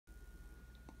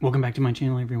Welcome back to my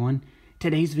channel, everyone.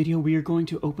 Today's video, we are going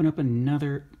to open up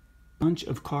another bunch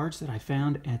of cards that I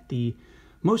found at the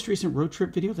most recent road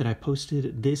trip video that I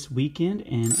posted this weekend.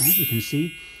 And as you can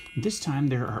see, this time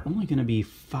there are only going to be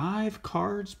 5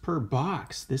 cards per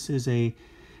box. This is a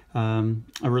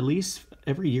release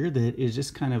every year that is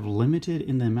just kind of limited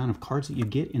in the amount of cards that you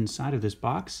get inside of this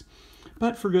box,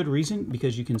 but for good reason,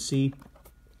 because you can see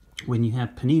when you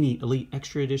have Panini Elite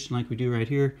Extra Edition like we do right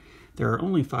here, there are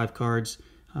only 5 cards.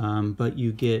 But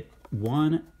you get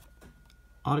 1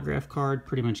 autograph card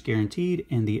pretty much guaranteed,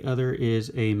 and the other is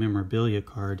a memorabilia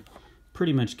card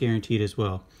pretty much guaranteed as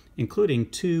well, including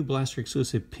 2 Blaster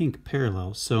exclusive pink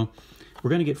parallels. So we're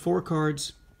going to get 4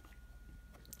 cards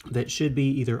that should be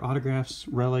either autographs,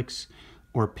 relics,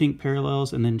 or pink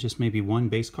parallels, and then just maybe 1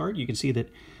 base card. You can see that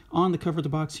on the cover of the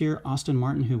box here, Austin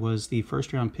Martin, who was the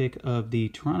first round pick of the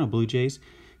Toronto Blue Jays,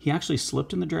 he actually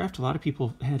slipped in the draft. A lot of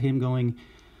people had him going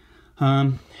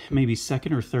maybe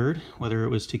 2nd or 3rd, whether it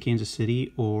was to Kansas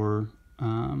City or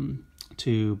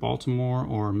to Baltimore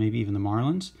or maybe even the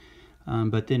Marlins.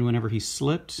 But then whenever he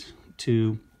slipped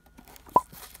to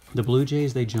the Blue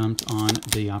Jays, they jumped on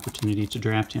the opportunity to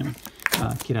draft him.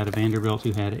 Kid out of Vanderbilt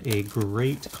who had a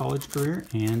great college career,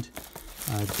 and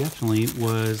definitely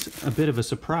was a bit of a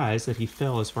surprise that he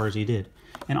fell as far as he did.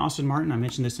 And Austin Martin, I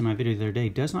mentioned this in my video the other day,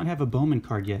 does not have a Bowman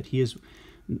card yet. He is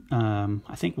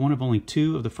I think one of only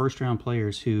 2 of the first-round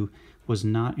players who was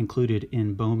not included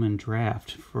in Bowman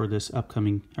draft for this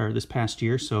upcoming, or this past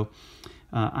year. So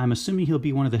I'm assuming he'll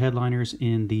be one of the headliners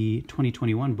in the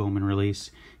 2021 Bowman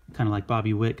release, kind of like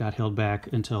Bobby Witt got held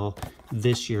back until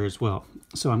this year as well.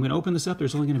 So I'm going to open this up.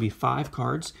 There's only going to be 5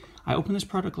 cards. I opened this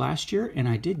product last year, and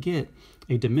I did get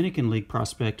a Dominican League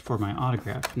prospect for my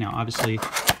autograph. Now, obviously,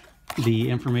 the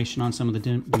information on some of the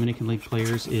Dominican League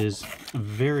players is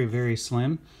very, very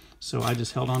slim. So I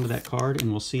just held on to that card,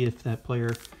 and we'll see if that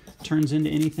player turns into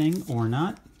anything or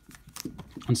not.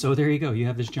 And so there you go. You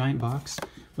have this giant box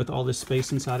with all this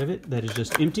space inside of it that is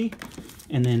just empty.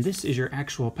 And then this is your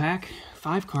actual pack,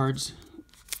 5 cards.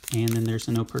 And then there's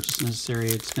a no purchase necessary.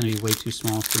 It's going to be way too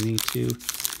small for me to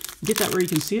get that where you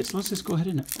can see it. So let's just go ahead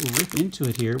and rip into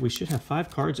it here. We should have 5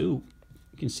 cards. Ooh.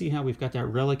 You can see how we've got that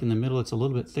relic in the middle. It's a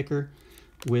little bit thicker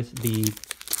with the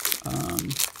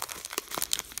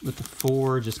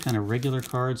 4 just kind of regular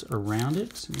cards around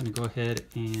it. So I'm going to go ahead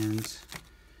and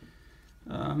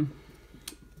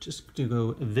just to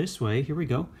go this way. Here we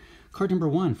go. Card number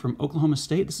 1 from Oklahoma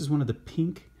State. This is one of the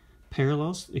pink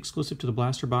parallels exclusive to the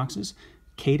blaster boxes.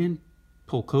 Caden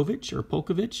Polkovich, or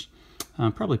Polkovich,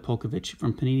 probably Polkovich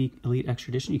from Panini Elite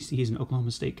Extra Edition. You can see he's an Oklahoma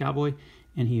State Cowboy,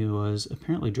 and he was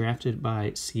apparently drafted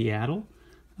by Seattle.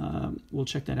 We'll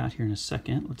check that out here in a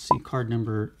second. Let's see, card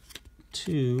number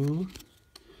 2.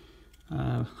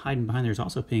 Hiding behind there's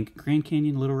also pink. Grand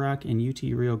Canyon, Little Rock, and UT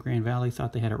Rio Grande Valley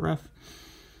thought they had it rough.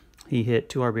 He hit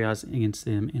 2 RBIs against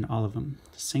them in all of them.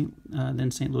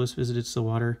 Then St. Louis visited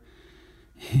Stillwater,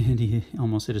 and he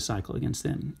almost hit a cycle against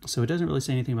them. So it doesn't really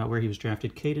say anything about where he was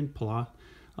drafted. Caden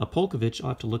Polkovich, I'll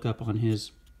have to look up on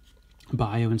his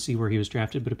bio and see where he was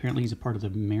drafted, but apparently he's a part of the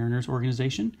Mariners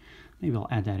organization. Maybe I'll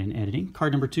add that in editing.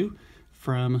 Card number 2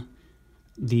 from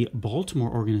the Baltimore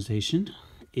organization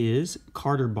is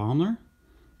Carter Baumler,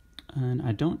 and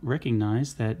I don't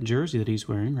recognize that jersey that he's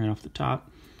wearing right off the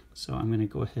top, so I'm going to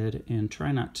go ahead and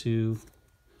try not to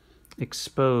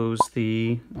expose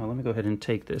the, well, let me go ahead and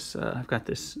take this. I've got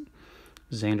this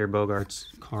Xander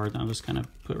Bogaerts card that I'll just kind of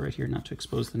put right here not to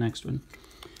expose the next one.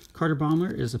 Carter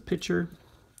Baumler is a pitcher.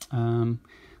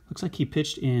 Looks like he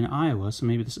pitched in Iowa, so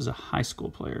maybe this is a high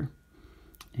school player.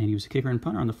 And he was a kicker and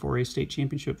punter on the 4A state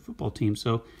championship football team.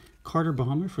 So Carter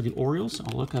Baumler for the Orioles.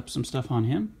 I'll look up some stuff on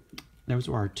him. Those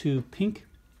are our 2 pink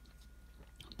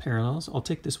parallels. I'll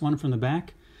take this one from the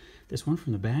back. This one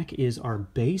from the back is our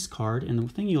base card. And the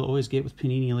thing you'll always get with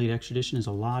Panini Elite Extra Edition is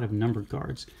a lot of numbered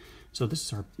cards. So this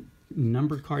is our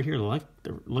numbered card here.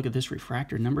 Look at this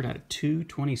refractor, numbered out of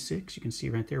 226. You can see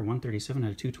right there, 137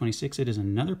 out of 226. It is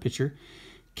another pitcher,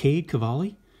 Cade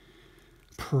Cavalli.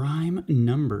 Prime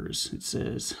numbers, it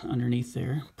says underneath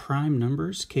there. Prime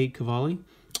numbers, Cade Cavalli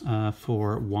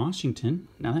for Washington.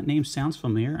 Now that name sounds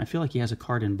familiar. I feel like he has a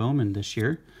card in Bowman this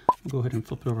year. I'll go ahead and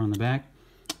flip it over on the back.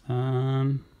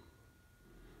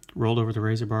 Rolled over the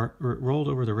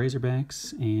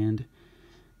Razorbacks and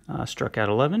struck out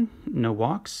 11. No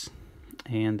walks.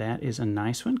 And that is a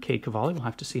nice one. Cade Cavalli, we'll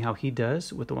have to see how he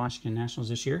does with the Washington Nationals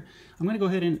this year. I'm going to go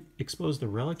ahead and expose the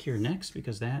relic here next,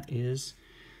 because that is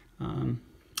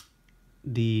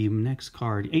the next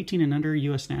card. 18 and under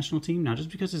U.S. National Team. Now, just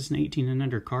because it's an 18 and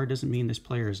under card doesn't mean this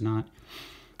player is not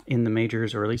in the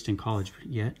majors, or at least in college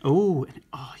yet. Oh,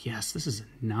 oh yes, this is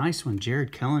a nice one.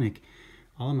 Jared Kelenic.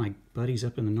 All of my buddies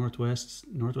up in the Northwest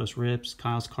Rips,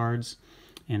 Kyle's Cards,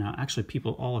 and actually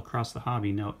people all across the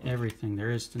hobby know everything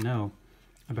there is to know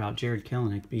about Jared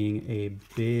Kelenic being a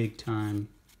big-time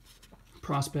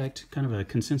prospect, kind of a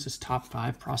consensus top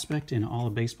 5 prospect in all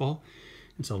of baseball.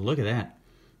 And so look at that.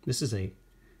 This is a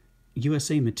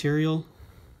USA Material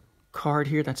card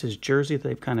here. That's his jersey that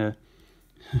they've kind of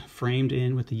framed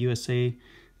in with the USA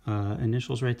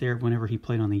initials right there whenever he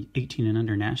played on the 18 and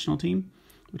under national team,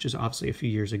 which is obviously a few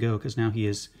years ago because now he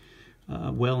is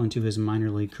well into his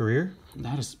minor league career.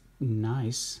 That is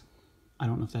nice. I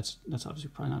don't know if that's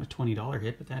obviously probably not a $20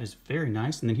 hit, but that is very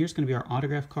nice. And then here's going to be our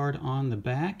autograph card on the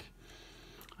back.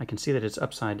 I can see that it's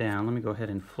upside down. Let me go ahead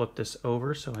and flip this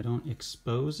over so I don't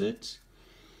expose it.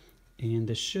 And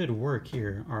this should work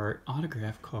here. Our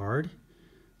autograph card.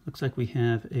 Looks like we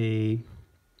have a...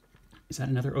 Is that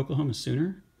another Oklahoma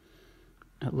Sooner?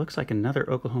 It looks like another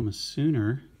Oklahoma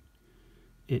Sooner.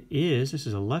 It is. This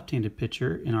is a left-handed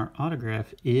pitcher, and our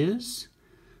autograph is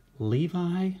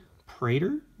Levi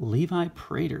Prater,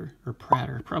 or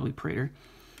Prater, probably Prater,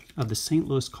 of the St.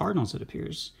 Louis Cardinals, it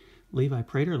appears. Levi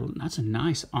Prater, that's a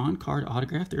nice on-card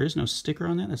autograph. There is no sticker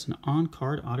on that. That's an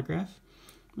on-card autograph,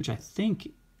 which I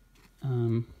think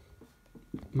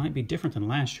might be different than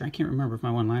last year. I can't remember if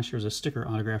my one last year was a sticker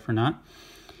autograph or not.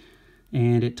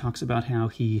 And it talks about how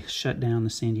he shut down the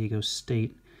San Diego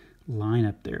State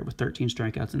lineup there with 13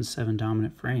 strikeouts and 7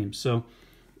 dominant frames. So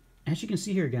as you can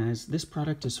see here, guys, this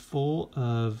product is full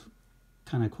of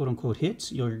kind of quote-unquote hits.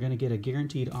 You're going to get a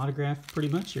guaranteed autograph pretty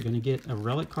much. You're going to get a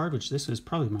relic card, which this is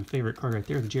probably my favorite card right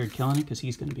there, of Jared Kelenic, because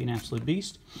he's going to be an absolute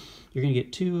beast. You're going to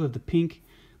get 2 of the pink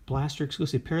Blaster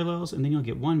exclusive parallels, and then you'll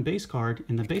get 1 base card,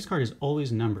 and the base card is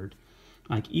always numbered.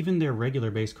 Like even their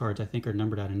regular base cards, I think, are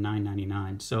numbered out of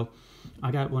 999. So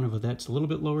I got one of that's a little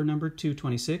bit lower numbered,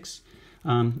 226.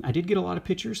 I did get a lot of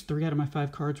pitchers. 3 out of my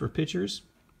 5 cards were pitchers,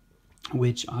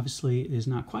 which obviously is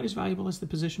not quite as valuable as the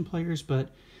position players, but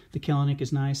the Kelenic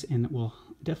is nice, and we're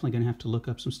definitely going to have to look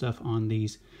up some stuff on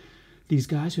these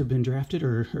guys who have been drafted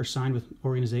or signed with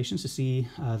organizations to see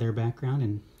their background.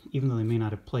 And even though they may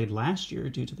not have played last year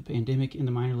due to the pandemic in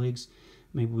the minor leagues,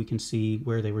 maybe we can see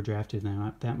where they were drafted.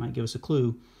 Now that might give us a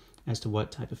clue as to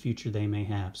what type of future they may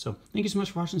have. So thank you so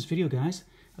much for watching this video, guys.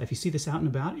 If you see this out and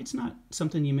about, it's not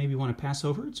something you maybe want to pass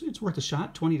over. It's worth a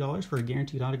shot. $20 for a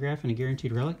guaranteed autograph and a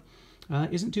guaranteed relic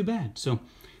isn't too bad. So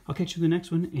I'll catch you in the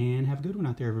next one, and have a good one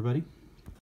out there, everybody.